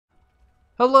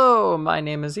Hello, my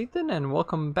name is Ethan, and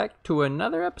welcome back to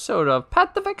another episode of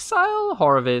Path of Exile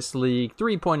Harvest League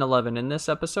 3.11. In this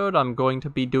episode, I'm going to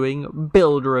be doing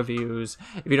build reviews.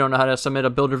 If you don't know how to submit a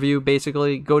build review,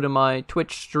 basically go to my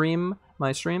Twitch stream,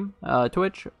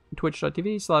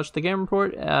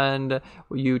 twitch.tv/thegamereport, and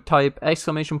you type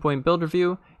 !build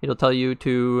review. It'll tell you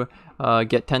to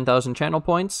get 10,000 channel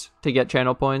points. To get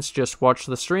channel points, just watch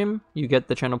the stream. You get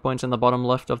the channel points in the bottom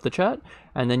left of the chat,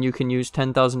 and then you can use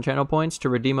 10,000 channel points to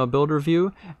redeem a build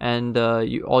review. And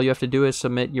all you have to do is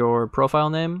submit your profile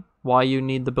name, why you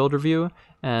need the build review,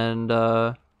 and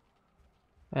the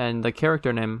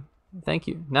character name. Thank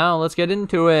you. Now let's get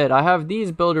into it. I have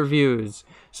these build reviews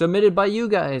submitted by you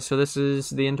guys. So this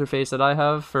is the interface that I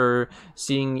have for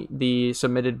seeing the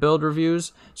submitted build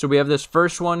reviews. So we have this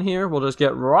first one here. We'll just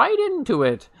get right into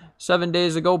it. 7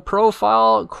 days ago,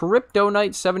 profile Crypto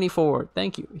Knight 74.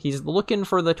 Thank you. He's looking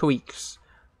for the tweaks.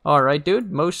 Alright, dude.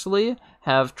 Mostly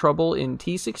have trouble in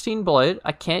T16 Blight.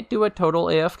 I can't do a total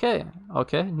AFK.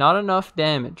 Okay. Not enough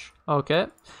damage. Okay.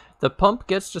 The pump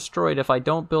gets destroyed if I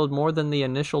don't build more than the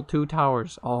initial 2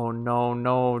 towers. Oh,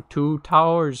 no. 2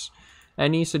 towers.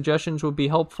 Any suggestions would be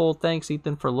helpful. Thanks,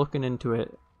 Ethan, for looking into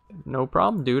it. No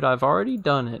problem, dude. I've already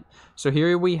done it. So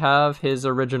here we have his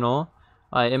original.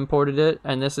 I imported it,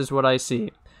 and this is what I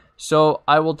see. So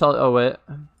I will tell... Oh, wait.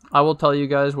 I will tell you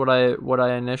guys what I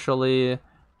initially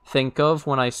think of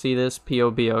when I see this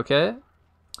POB, okay?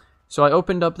 So I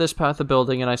opened up this Path of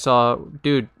Building, and I saw...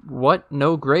 Dude, what?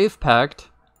 No Grave Pact?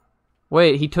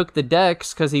 Wait, he took the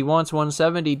dex because he wants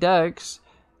 170 dex.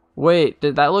 Wait,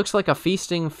 that looks like a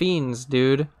Feasting Fiends,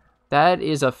 dude. That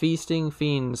is a Feasting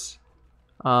Fiends.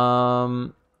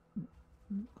 Yep.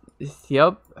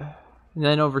 And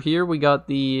then over here we got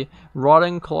the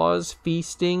Rotting Claws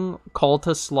Feasting Call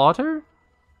to Slaughter.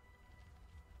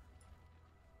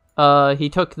 He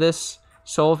took this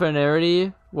Soul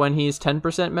Venerity when he's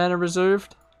 10% mana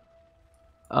reserved.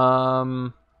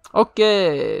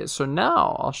 Okay, so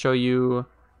now I'll show you,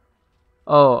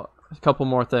 a couple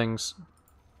more things.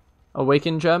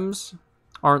 Awaken Gems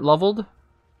aren't leveled.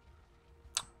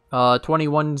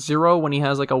 21-0 when he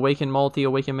has like Awaken Multi,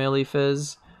 Awaken Melee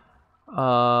Fizz.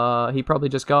 He probably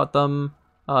just got them.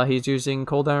 He's using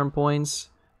Cold Iron points.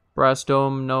 Brass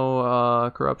Dome, no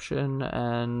Corruption,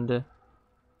 and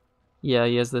yeah,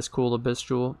 he has this cool Abyss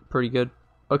Jewel. Pretty good.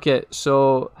 Okay,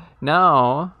 so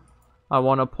now I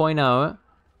want to point out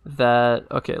that,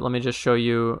 okay, let me just show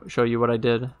you what I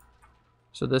did.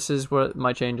 So this is what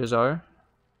my changes are.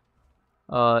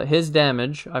 His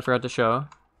damage, I forgot to show.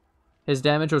 His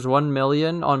damage was 1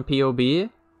 million on POB.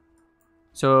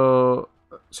 So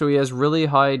he has really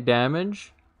high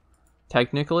damage,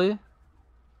 technically.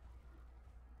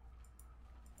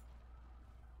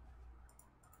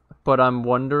 But I'm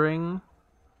wondering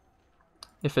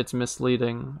if it's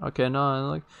misleading. Okay, no,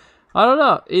 like, I don't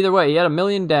know. Either way, he had 1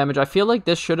 million damage. I feel like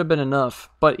this should have been enough.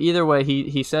 But either way,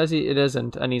 he says it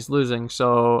isn't, and he's losing.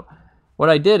 So what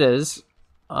I did is,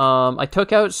 I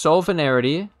took out Soul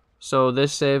Venerity. So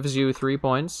this saves you 3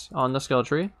 points on the skill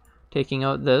tree. Taking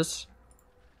out this.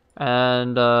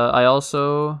 And I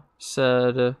also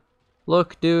said,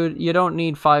 look, dude, you don't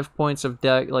need 5 points of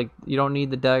dex. Like, you don't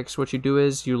need the dex. What you do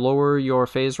is you lower your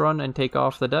phase run and take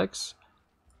off the dex.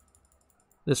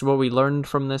 This is what we learned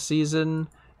from this season.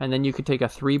 And then you could take a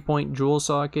 3-point jewel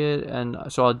socket, and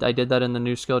so I did that in the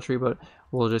new skill tree, but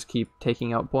we'll just keep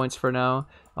taking out points for now.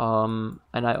 And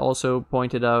I also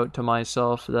pointed out to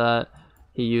myself that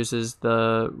he uses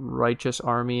the Righteous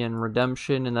Army and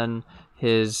Redemption, and then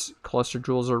his cluster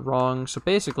jewels are wrong. So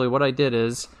basically what I did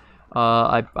is,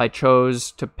 I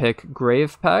chose to pick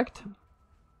Grave Pact,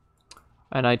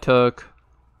 and I took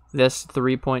this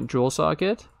 3-point jewel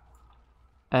socket.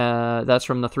 That's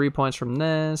from the 3 points from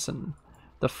this, and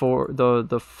the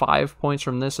 5 points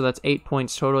from this, so that's 8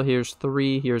 points total. Here's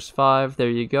 3, here's 5, there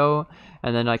you go.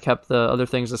 And then I kept the other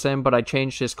things the same, but I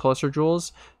changed his cluster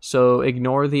jewels, so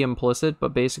ignore the implicit,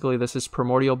 but basically this is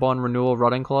Primordial Bond Renewal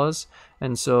Rotting Claws,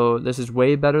 and so this is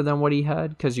way better than what he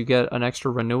had, because you get an extra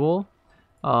renewal.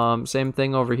 Same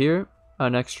thing over here,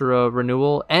 an extra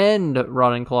renewal and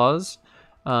Rotting Claws.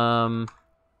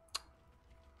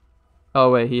 Oh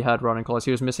wait, he had Rotting Claws.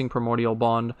 He was missing Primordial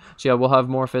Bond. So yeah, we'll have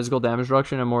more physical damage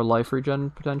reduction and more life regen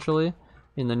potentially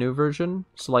in the new version.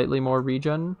 Slightly more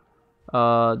regen.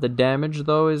 The damage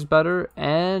though is better,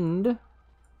 and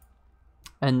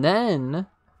then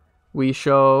we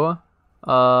show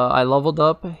I leveled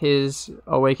up his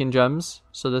Awaken Gems.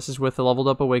 So this is with the leveled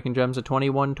up Awaken Gems, a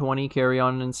 21-20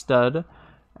 Carrion instead,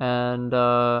 and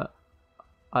I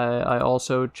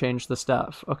also changed the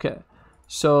staff. Okay.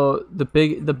 So the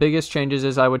biggest changes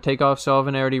is I would take off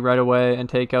Sovereignty right away and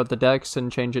take out the Dex and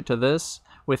change it to this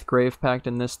with Grave Pact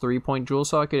and this 3-point jewel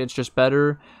socket. It's just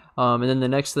better. And then the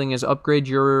next thing is upgrade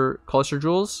your cluster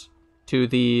jewels to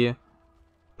the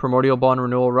Primordial Bond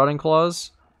Renewal Rotting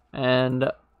Claws. And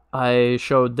I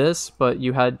showed this, but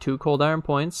you had 2 Cold Iron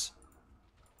points,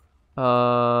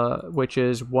 which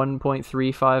is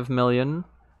 1.35 million.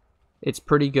 It's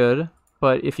pretty good,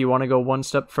 but if you want to go one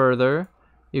step further,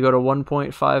 you go to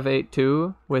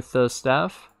 1.582 with the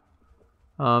staff.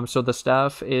 So the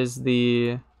staff is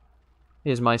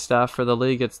my staff for the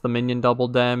league. It's the minion double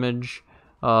damage,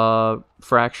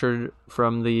 fractured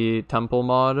from the temple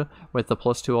mod with the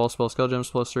 +2 all spell skill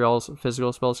gems, +3 all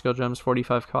physical spell skill gems,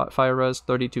 45 fire res,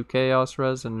 32 chaos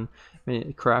res, and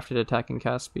crafted attack and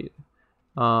cast speed.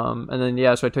 And then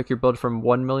yeah, so I took your build from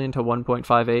 1 million to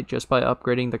 1.58 just by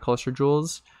upgrading the cluster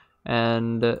jewels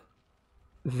and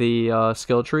the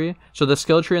skill tree. So the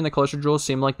skill tree and the cluster jewels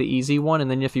seem like the easy one,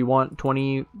 and then if you want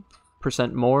 20%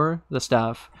 more, the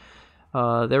staff.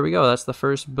 There we go. That's the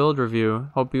first build review.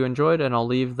 Hope you enjoyed, and I'll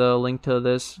leave the link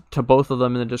to both of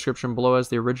them in the description below as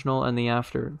the original and the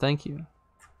after. Thank you.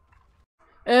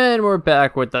 And we're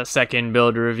back with the second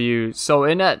build review. So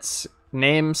Inetz,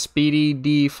 name Speedy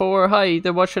D4. Hi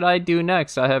Ethan, what should I do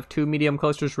next? I have 2 medium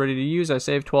clusters ready to use. I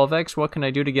saved 12x. What can I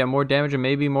do to get more damage and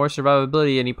maybe more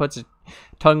survivability? And he puts a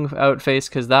tongue out face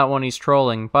because that one he's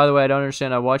trolling. By the way, I don't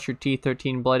understand. I watched your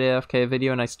T13 Blood AFK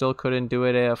video and I still couldn't do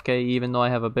it AFK even though I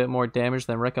have a bit more damage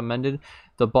than recommended.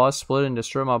 The boss split and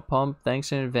destroyed my pump.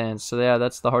 Thanks in advance. So yeah,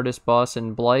 that's the hardest boss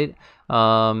in Blight.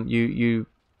 You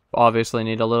obviously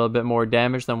need a little bit more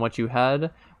damage than what you had,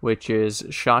 which is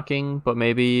shocking, but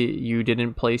maybe you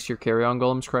didn't place your Carrion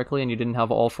Golems correctly and you didn't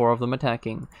have all 4 of them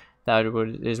attacking. That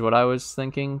is what I was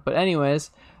thinking. But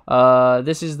anyways,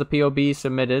 this is the POB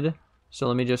submitted. So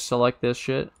let me just select this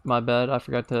shit. My bad, I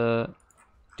forgot to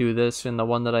do this in the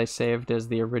one that I saved as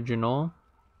the original.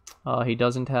 He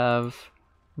doesn't have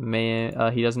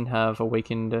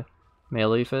Awakened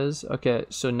Melee Fizz. Okay,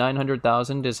 so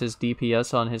 900,000 is his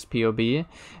DPS on his POB.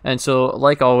 And so,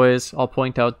 like always, I'll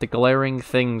point out the glaring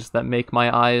things that make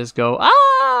my eyes go,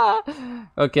 ah!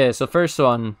 Okay, so first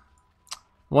one.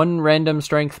 1 random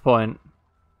strength point.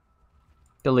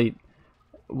 Delete.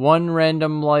 1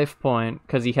 random life point,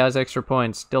 because he has extra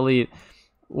points. Delete.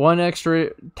 1 extra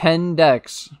 10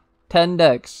 dex. 10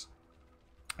 dex.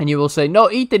 And you will say,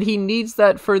 no, Ethan, he needs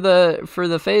that for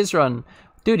the phase run.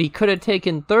 Dude, he could have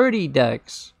taken 30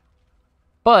 dex.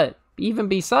 But, even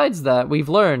besides that, we've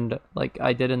learned, like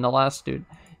I did in the last dude,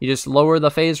 you just lower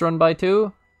the phase run by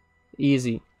 2.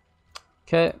 Easy.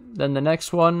 Okay, then the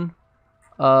next one,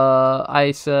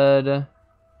 I said,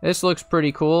 this looks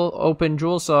pretty cool. Open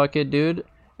jewel socket, dude.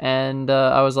 And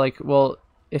I was like, well,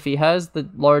 if he has the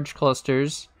large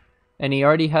clusters, and he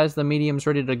already has the mediums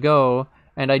ready to go,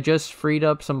 and I just freed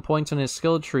up some points on his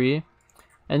skill tree,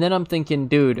 and then I'm thinking,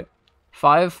 dude,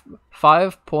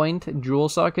 5-point jewel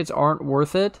sockets aren't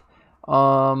worth it,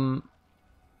 unless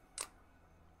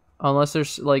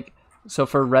there's like, so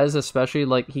for res especially,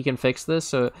 like he can fix this.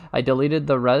 So I deleted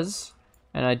the res,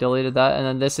 and I deleted that, and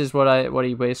then this is what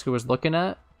he basically was looking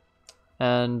at,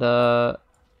 and I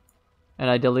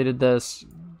deleted this.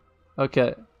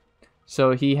 Okay,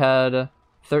 so he had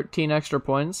 13 extra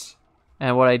points,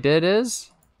 and what I did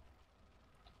is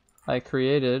I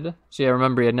created, so yeah,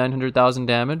 remember he had 900,000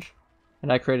 damage.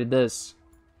 And I created this,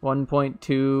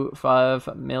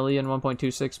 1.25 million,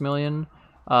 1.26 million.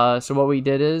 So what we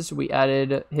did is we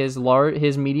added his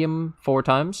medium 4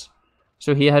 times.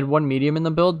 So he had 1 medium in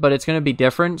the build, but it's going to be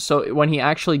different. So when he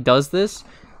actually does this,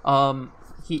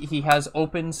 he has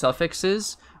open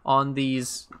suffixes on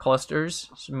these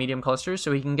clusters, medium clusters,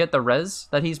 so he can get the res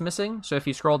that he's missing. So if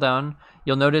you scroll down,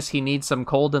 you'll notice he needs some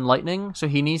cold and lightning. So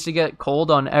he needs to get cold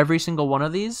on every single one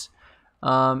of these.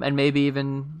 And maybe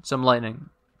even some lightning.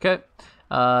 Okay,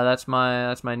 that's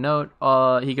my note.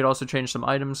 He could also change some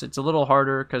items. It's a little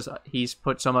harder because he's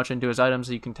put so much into his items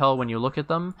that you can tell when you look at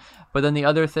them. But then the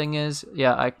other thing is,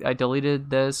 yeah, I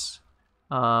deleted this,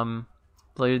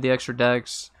 deleted the extra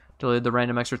dex, deleted the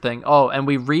random extra thing. Oh, and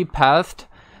we repathed.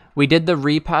 We did the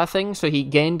repathing, so he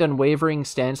gained Unwavering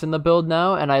Stance in the build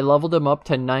now, and I leveled him up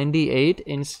to 98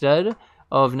 instead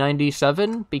of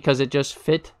 97 because it just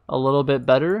fit a little bit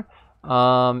better.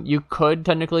 You could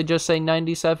technically just say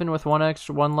 97 with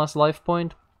 1 less life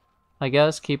point, I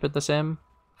guess, keep it the same,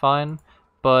 fine,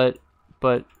 but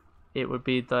it would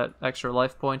be that extra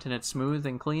life point and it's smooth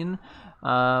and clean.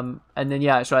 And then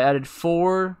yeah, so I added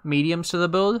 4 mediums to the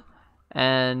build,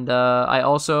 and I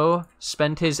also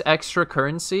spent his extra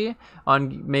currency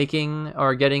on making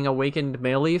or getting Awakened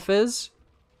Melee Fizz.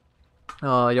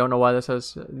 I don't know why this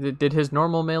has... Did his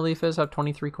normal melee fizz have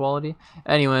 23 quality?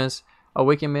 Anyways,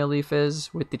 Awaken melee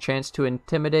fizz with the chance to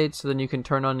intimidate, so then you can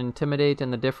turn on intimidate,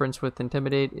 and the difference with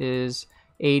intimidate is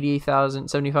 80,000,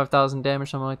 75,000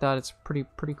 damage, something like that. It's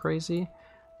pretty crazy.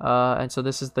 And so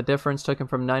this is the difference. Took him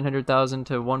from 900,000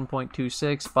 to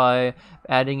 1.26 by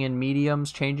adding in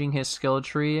mediums, changing his skill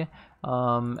tree,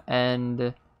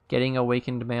 and getting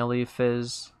Awakened melee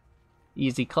fizz.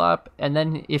 Easy clap. And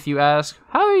then if you ask,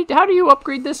 how do you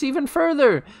upgrade this even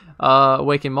further?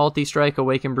 Awaken Multistrike,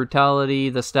 Awaken Brutality,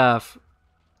 the staff.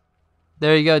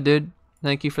 There you go, dude.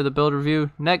 Thank you for the build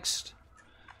review. Next.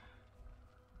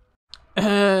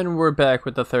 And we're back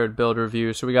with the third build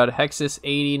review. So we got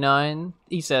Hexus89.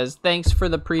 He says, thanks for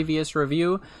the previous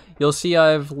review. You'll see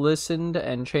I've listened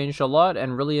and changed a lot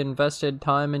and really invested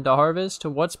time into Harvest.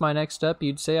 What's my next step?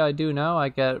 You'd say I do now. I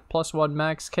get +1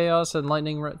 max Chaos and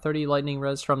 30 Lightning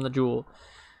Res from the Jewel.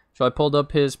 So I pulled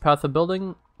up his Path of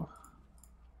Building.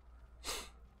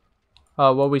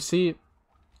 What we see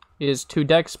is 2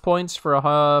 dex points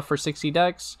for 60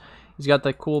 dex. He's got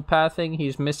the cool pathing.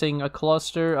 He's missing a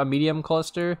cluster, a medium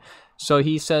cluster. So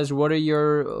he says, what are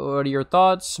your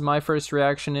thoughts? My first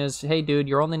reaction is, hey dude,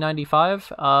 you're only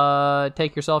 95.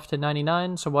 Take yourself to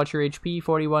 99. So watch your HP,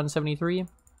 4173.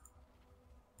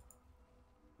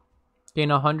 Gain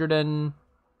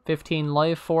 115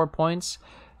 life, 4 points.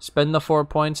 Spend the 4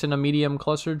 points in a medium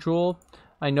cluster jewel.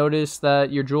 I noticed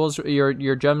that your jewels,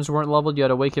 your gems weren't leveled. You had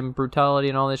Awaken Brutality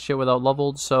and all this shit without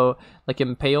leveled. So, like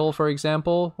Impale, for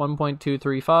example,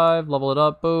 1.235, level it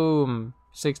up, boom,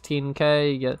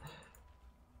 16k. You get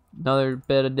another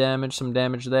bit of damage, some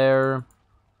damage there,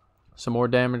 some more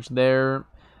damage there.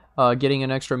 Getting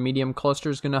an extra medium cluster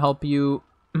is going to help you.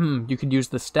 You could use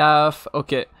the staff.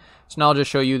 Okay, so now I'll just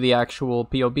show you the actual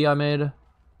POB I made.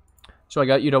 So I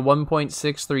got you to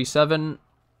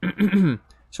 1.637.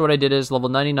 So what I did is level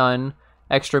 99,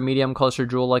 extra medium cluster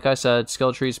jewel, like I said.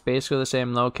 Skill tree's basically the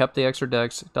same though. Kept the extra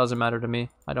dex. Doesn't matter to me.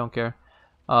 I don't care.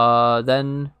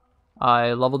 Then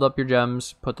I leveled up your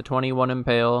gems. Put the 21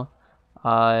 Impale.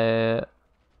 I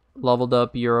leveled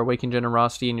up your Awakened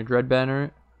Generosity and your Dread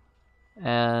Banner.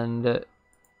 And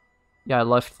yeah, I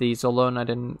left these alone. I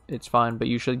didn't. It's fine. But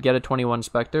you should get a 21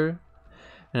 Spectre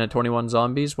and a 21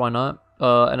 Zombies. Why not?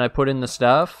 And I put in the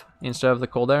staff instead of the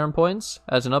Cold Iron points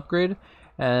as an upgrade.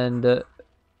 And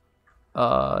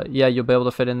yeah, you'll be able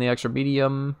to fit in the extra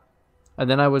medium. And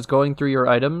then I was going through your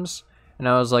items, and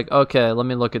I was like, okay, let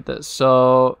me look at this.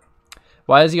 So,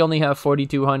 why does he only have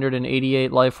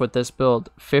 4,288 life with this build?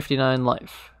 59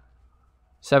 life.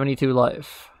 72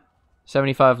 life.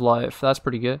 75 life. That's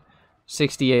pretty good.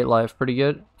 68 life. Pretty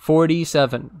good.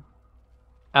 47.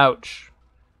 Ouch.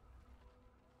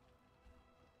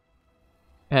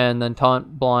 And then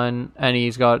Taunt Blind, and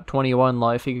he's got 21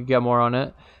 life. He could get more on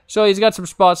it. So he's got some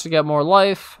spots to get more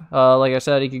life. Like I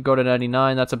said, he could go to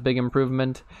 99. That's a big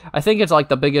improvement. I think it's like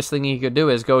the biggest thing he could do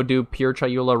is go do pure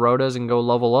Chayula Rotas and go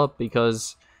level up,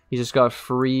 because he's just got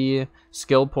free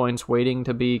skill points waiting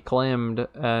to be claimed,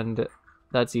 and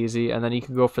that's easy. And then he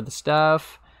can go for the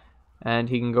staff, and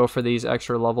he can go for these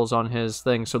extra levels on his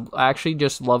thing. So actually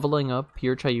just leveling up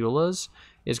pure Chayulas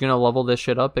is going to level this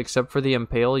shit up, except for the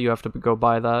Impale. You have to go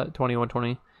buy that,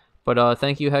 2120. But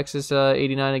thank you,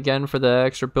 Hexus89, again for the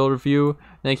extra build review.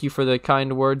 Thank you for the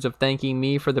kind words of thanking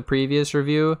me for the previous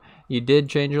review. You did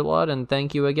change a lot, and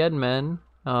thank you again, man.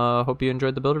 Hope you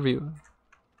enjoyed the build review.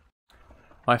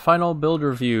 My final build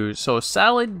review. So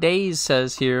SaladDays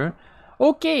says here,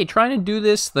 okay, trying to do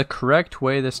this the correct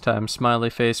way this time,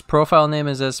 smiley face. Profile name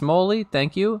is Esmoli,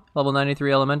 thank you. Level 93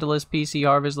 Elementalist, PC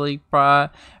Harvest League,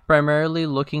 primarily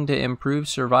looking to improve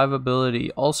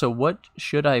survivability. Also, what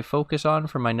should I focus on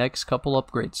for my next couple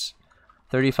upgrades?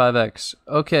 35x.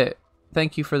 Okay,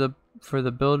 thank you for the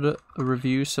build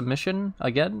review submission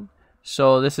again.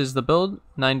 So this is the build,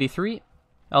 93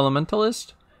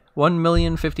 Elementalist.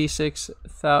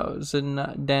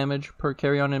 1,056,000 damage per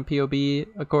Carrion and POB,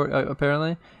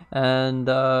 apparently. And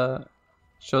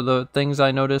so the things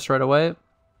I noticed right away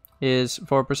is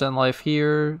 4% life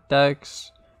here,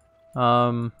 dex,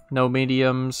 no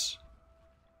mediums,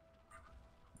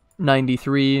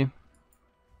 93.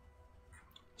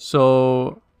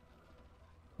 So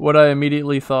what I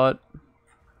immediately thought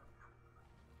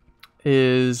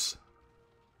is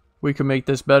we can make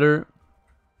this better.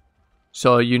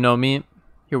 So you know me,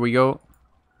 here we go.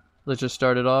 Let's just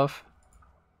start it off.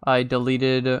 I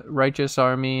deleted Righteous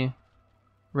Army,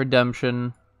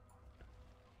 Redemption,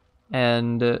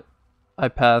 and I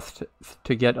pathed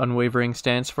to get Unwavering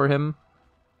Stance for him.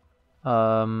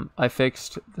 I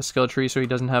fixed the skill tree so he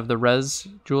doesn't have the res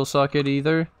jewel socket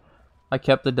either. I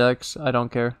kept the dex, I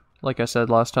don't care. like I said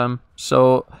last time.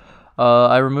 So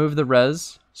I removed the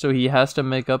res, so he has to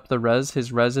make up the res.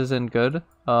 His res isn't good.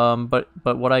 But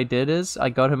what I did is I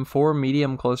got him 4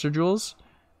 medium cluster jewels,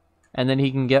 and then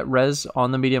he can get res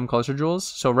on the medium cluster jewels.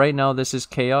 So right now this is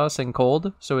chaos and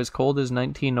cold, so his cold is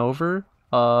 19 over.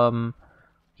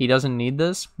 He doesn't need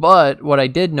this, but what I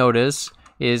did notice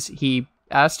is he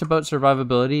asked about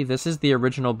survivability. This is the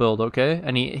original build, okay?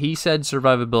 And he said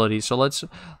survivability, so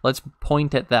let's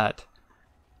point at that.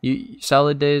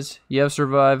 SaladDays, you have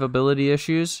survivability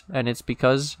issues, and it's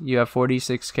because you have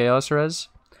 46 chaos res.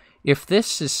 If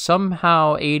this is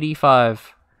somehow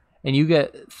 85, and you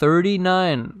get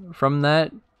 39 from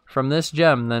this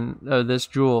gem, then this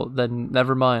jewel, then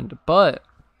never mind. But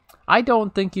I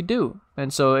don't think you do.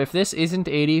 And so if this isn't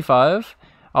 85,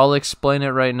 I'll explain it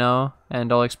right now,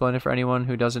 and I'll explain it for anyone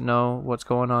who doesn't know what's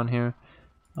going on here.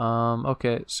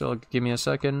 Okay, so give me a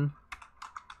second.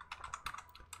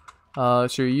 So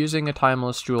you're using a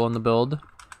timeless jewel in the build.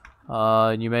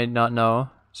 You may not know.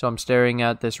 So I'm staring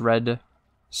at this red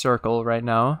circle right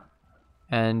now,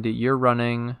 and you're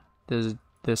running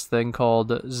this thing called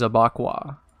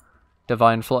Zabakwa,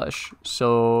 Divine Flesh.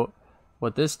 So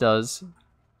what this does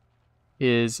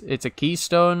is it's a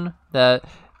keystone that,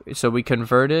 so we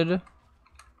converted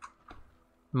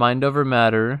Mind over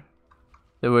Matter,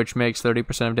 which makes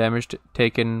 30% of damage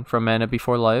taken from mana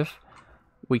before life.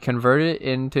 We convert it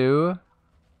into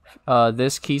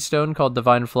this keystone called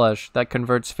Divine Flesh that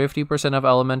converts 50% of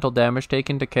elemental damage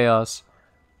taken to chaos.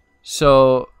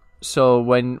 So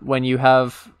when you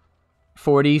have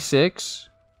 46,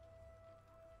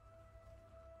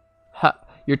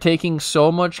 you're taking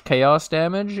so much chaos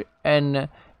damage, and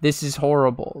this is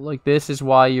horrible. Like, this is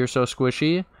why you're so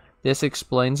squishy. This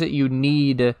explains it. You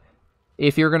need,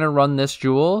 if you're gonna run this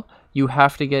jewel, you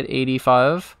have to get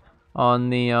 85 on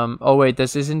the oh wait,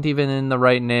 this isn't even in the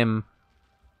right name.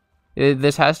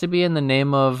 This has to be in the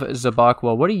name of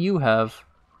Zabakwa. What do you have?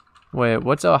 Wait,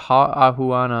 what's a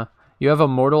Ahuana? You have a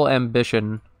Mortal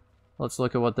Ambition. Let's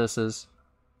look at what this is.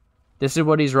 This is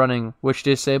what he's running, which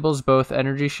disables both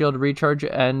energy shield recharge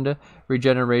and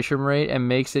regeneration rate, and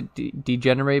makes it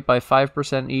degenerate by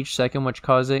 5% each second,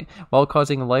 while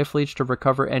causing Life Leech to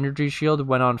recover energy shield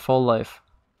when on full life.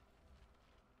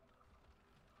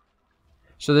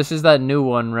 So this is that new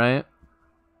one, right?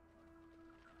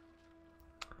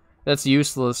 That's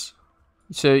useless.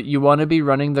 So you want to be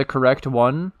running the correct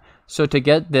one. So to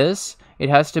get this, it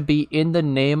has to be in the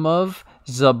name of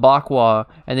Zabakwa,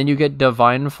 and then you get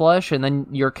Divine Flesh, and then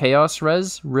your Chaos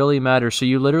Res really matters. So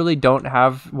you literally don't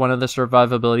have one of the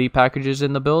survivability packages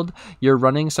in the build. You're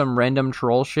running some random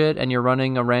troll shit, and you're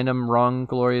running a random wrong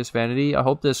Glorious Vanity. I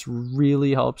hope this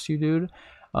really helps you, dude.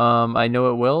 I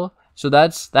know it will. So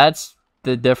that's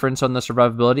the difference on the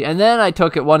survivability. And then I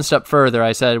took it one step further.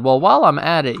 I said, well, while I'm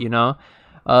at it, you know,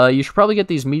 you should probably get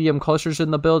these medium clusters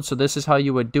in the build. So this is how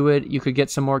you would do it. You could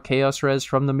get some more Chaos Res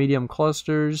from the medium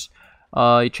clusters.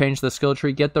 You change the skill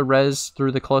tree, get the res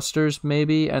through the clusters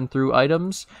maybe, and through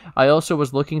items. I also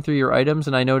was looking through your items,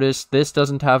 and I noticed this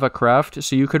doesn't have a craft,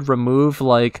 so you could remove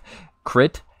like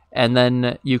crit, and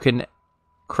then you can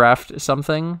craft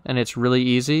something, and it's really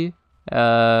easy.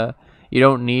 You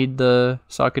don't need the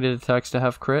socketed attacks to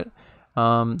have crit.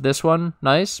 This one,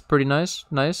 nice, pretty nice,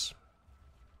 nice.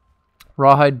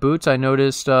 Rawhide boots, I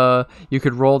noticed you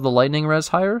could roll the lightning res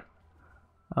higher,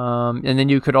 and then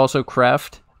you could also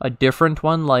craft a different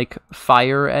one, like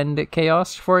fire and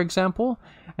chaos, for example,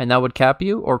 and that would cap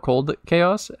you, or cold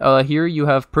chaos. Here you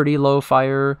have pretty low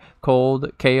fire,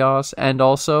 cold, chaos, and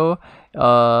also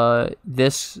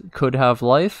this could have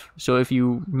life. So if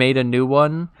you made a new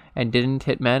one and didn't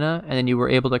hit mana, and then you were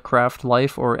able to craft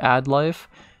life or add life,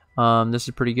 this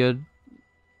is pretty good.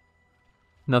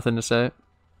 Nothing to say.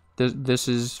 This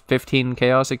is 15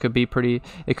 chaos. It could be pretty.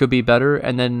 It could be better,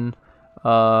 and then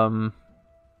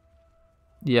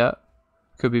yeah,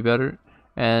 could be better.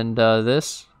 And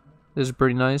this is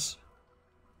pretty nice.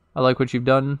 I like what you've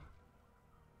done.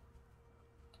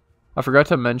 I forgot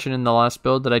to mention in the last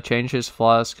build that I changed his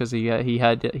flask because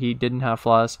he didn't have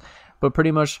flask. But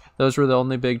pretty much those were the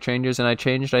only big changes, and I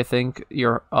changed, I think,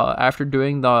 your after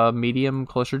doing the medium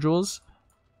cluster jewels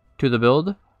to the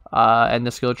build and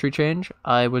the skill tree change,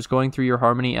 I was going through your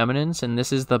Harmony Eminence, and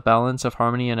this is the balance of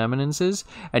Harmony and Eminences.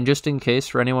 And just in case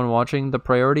for anyone watching, the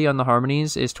priority on the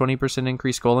Harmonies is 20%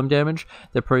 increased golem damage.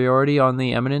 The priority on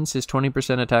the Eminence is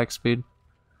 20% attack speed.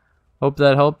 Hope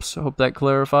that helps. Hope that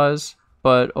clarifies.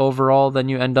 But overall, then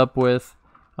you end up with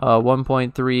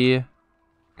 1.3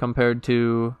 compared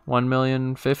to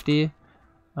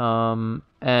 1,050,000,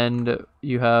 and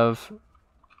you have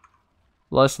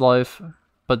less life,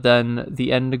 but then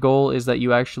the end goal is that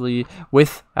you actually,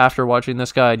 after watching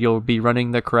this guide, you'll be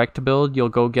running the correct build. You'll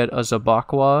go get a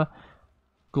Zabakwa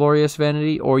Glorious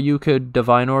Vanity, or you could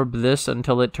Divine Orb this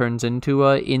until it turns into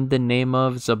a In the Name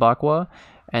of Zabakwa,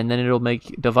 and then it'll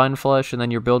make Divine Flesh, and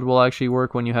then your build will actually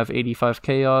work when you have 85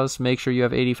 Chaos. Make sure you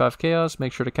have 85 Chaos,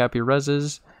 make sure to cap your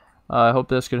reses. I hope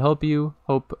this could help you.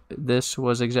 Hope this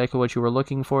was exactly what you were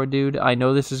looking for, dude. I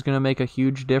know this is going to make a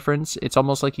huge difference. It's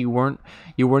almost like you weren't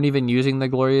even using the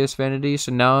Glorious Vanity,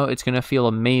 so now it's going to feel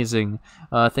amazing.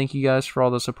 Thank you guys for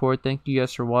all the support. Thank you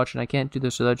guys for watching. I can't do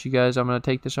this without you guys. I'm going to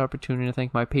take this opportunity to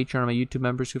thank my Patreon and my YouTube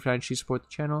members who financially support the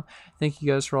channel. Thank you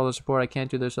guys for all the support. I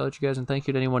can't do this without you guys, and thank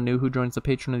you to anyone new who joins the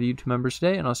Patreon and the YouTube members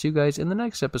today, and I'll see you guys in the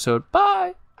next episode.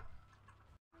 Bye!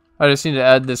 I just need to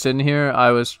add this in here.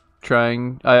 I was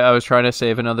trying to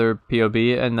save another POB,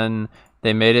 and then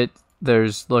they made it.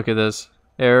 Look at this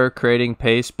error: creating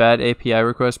paste, bad API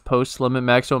request, post limit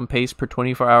maximum paste per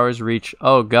 24 hours reach.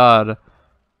 Oh god.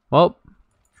 Well,